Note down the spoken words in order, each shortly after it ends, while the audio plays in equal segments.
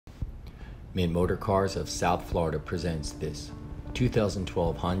Motorcars of South Florida presents this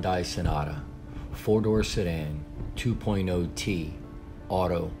 2012 Hyundai Sonata 4-door Sedan 2.0T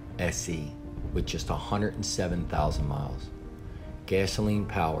Auto SE with just 107,000 miles. Gasoline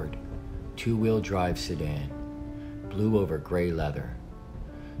powered, two-wheel drive sedan, blue over gray leather.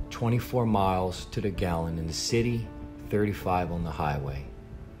 24 miles to the gallon in the city, 35 on the highway.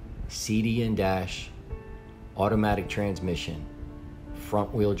 CD and dash, automatic transmission,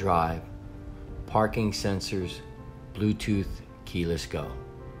 front wheel drive, parking sensors, Bluetooth, keyless go.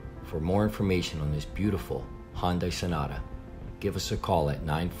 For more information on this beautiful Hyundai Sonata, give us a call at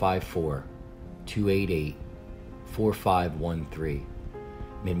 954-288-4513.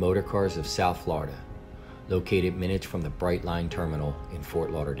 Motorcars of South Florida, located minutes from the Brightline Terminal in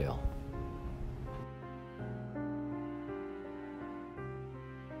Fort Lauderdale.